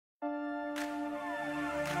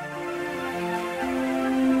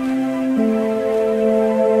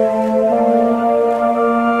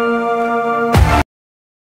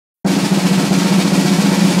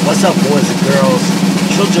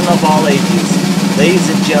Ladies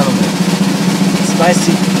and gentlemen,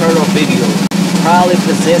 Spicy Turtle video proudly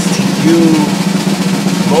presents to you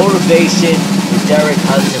Motivation with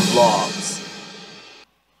DerrickHudsonVlogs.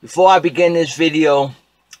 Before I begin this video,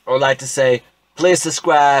 I would like to say, please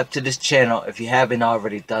subscribe to this channel if you haven't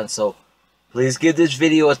already done so. Please give this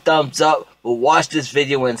video a thumbs up, but watch this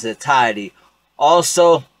video in its entirety.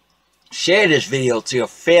 Also, share this video to your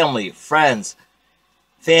family, friends,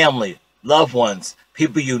 loved ones,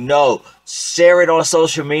 people you know. Share it on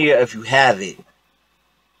social media if you have it.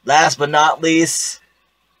 Last but not least,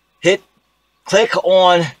 click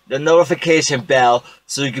on the notification bell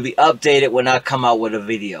so you can be updated when I come out with a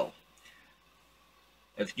video.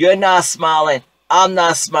 If you're not smiling, I'm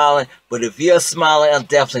not smiling, but if you're smiling, I'm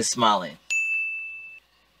definitely smiling.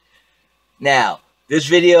 Now, this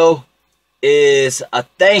video is a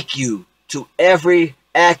thank you to every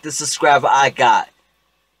active subscriber I got.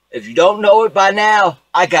 If you don't know it by now,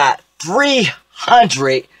 I got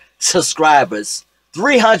 300 subscribers.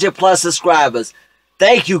 300 plus subscribers.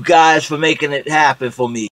 Thank you guys for making it happen for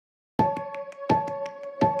me.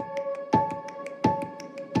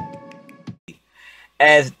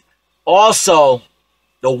 And also,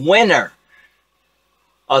 the winner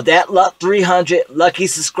of that 300 lucky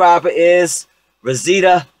subscriber is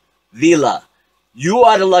Rosita Villa. You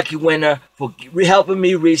are the lucky winner for helping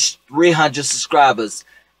me reach 300 subscribers.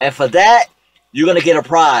 And for that, you're going to get a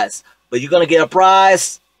prize. But you're going to get a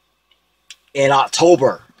prize in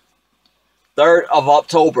October. 3rd of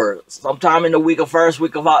October. Sometime in the first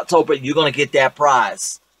week of October, you're going to get that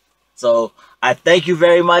prize. So, I thank you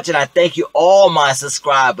very much. And I thank you all my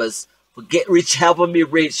subscribers for helping me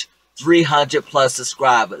reach 300 plus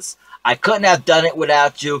subscribers. I couldn't have done it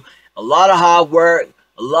without you. A lot of hard work,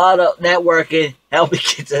 a lot of networking helped me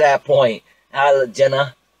get to that point. Hi,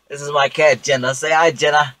 Jenna. This is my cat, Jenna. Say hi,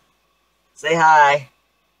 Jenna. Say hi.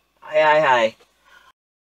 Hi, hi.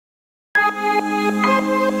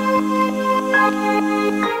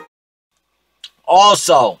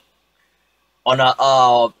 Also, on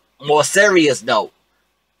a more serious note,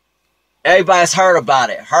 everybody's heard about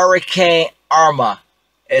it. Hurricane Irma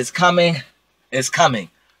is coming. Hurricane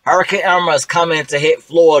Irma is coming to hit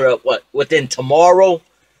Florida, within tomorrow.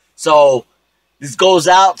 So, this goes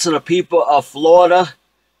out to the people of Florida.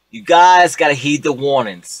 You guys got to heed the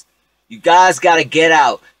warnings. You guys got to get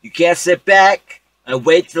out. You can't sit back and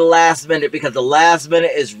wait till the last minute, because the last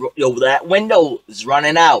minute is, that window is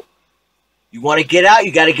running out. You want to get out,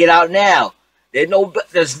 you got to get out now. There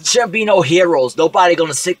shouldn't be no heroes. Nobody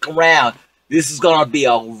going to stick around. This is going to be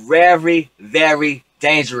a very, very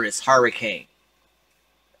dangerous hurricane.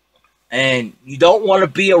 And you don't want to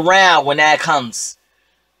be around when that comes.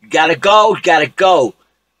 You got to go, you got to go.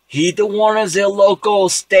 Heed the warnings of local,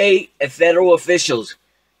 state, and federal officials.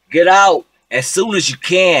 Get out as soon as you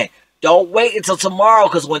can. Don't wait until tomorrow,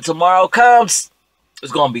 because when tomorrow comes,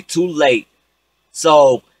 it's going to be too late.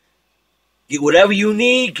 So, get whatever you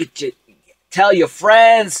need. Tell your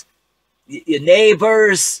friends, your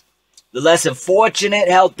neighbors, the less unfortunate,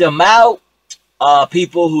 help them out.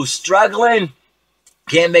 People who's struggling,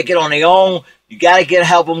 can't make it on their own, you got to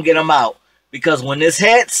help them get them out. Because when this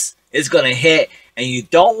hits, it's going to hit. And you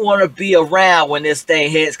don't want to be around when this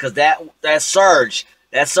thing hits, because that surge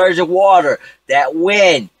of water, that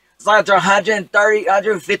wind, it's like 130,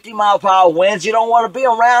 150 mile per hour winds. You don't want to be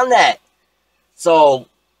around that. So,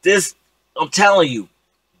 I'm telling you,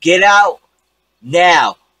 get out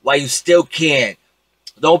now while you still can.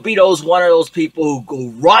 Don't be one of those people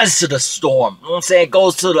who runs to the storm. You know what I'm saying?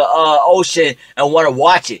 Goes to the ocean and want to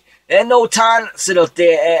watch it. There's no time to sit up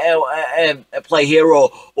there and play hero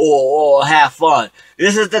or have fun.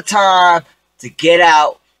 This is the time to get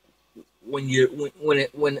out when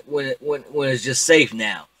it's just safe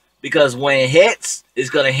now. Because when it hits, it's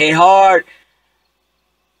gonna hit hard.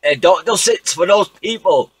 And don't sit for those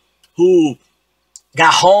people who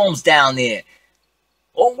got homes down there.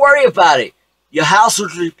 Don't worry about it. Your house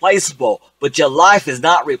is replaceable, but your life is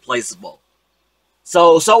not replaceable.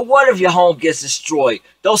 So what if your home gets destroyed?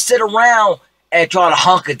 Don't sit around and try to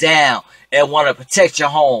hunker down and want to protect your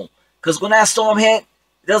home. Because when that storm hit,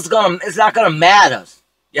 it's not gonna matter.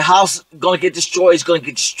 Your house is gonna get destroyed. It's gonna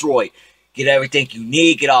get destroyed. Get everything you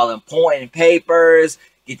need. Get all the important papers.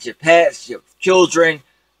 Get your pets, your children,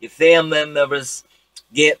 your family members.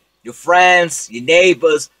 Get your friends, your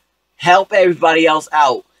neighbors. Help everybody else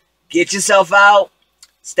out. Get yourself out.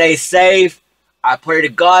 Stay safe. I pray to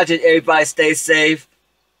God that everybody stays safe.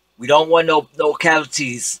 We don't want no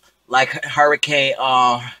casualties like Hurricane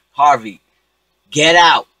Harvey. Get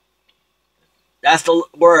out. That's the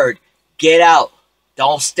word. Get out.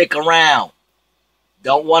 Don't stick around.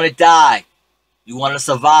 Don't want to die. You want to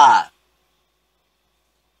survive.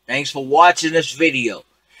 Thanks for watching this video.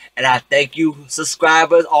 And I thank you,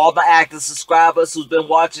 subscribers, all the active subscribers who's been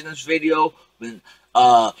watching this video, been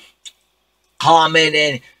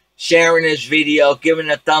commenting, sharing this video, giving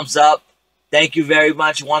a thumbs up. Thank you very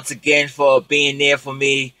much once again for being there for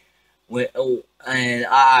me. And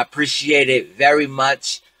I appreciate it very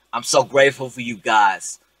much. I'm so grateful for you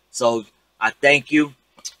guys. So I thank you.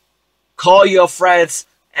 Call your friends,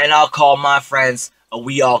 and I'll call my friends, and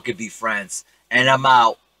we all can be friends. And I'm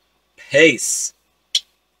out. Peace.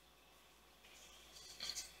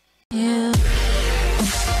 Yeah.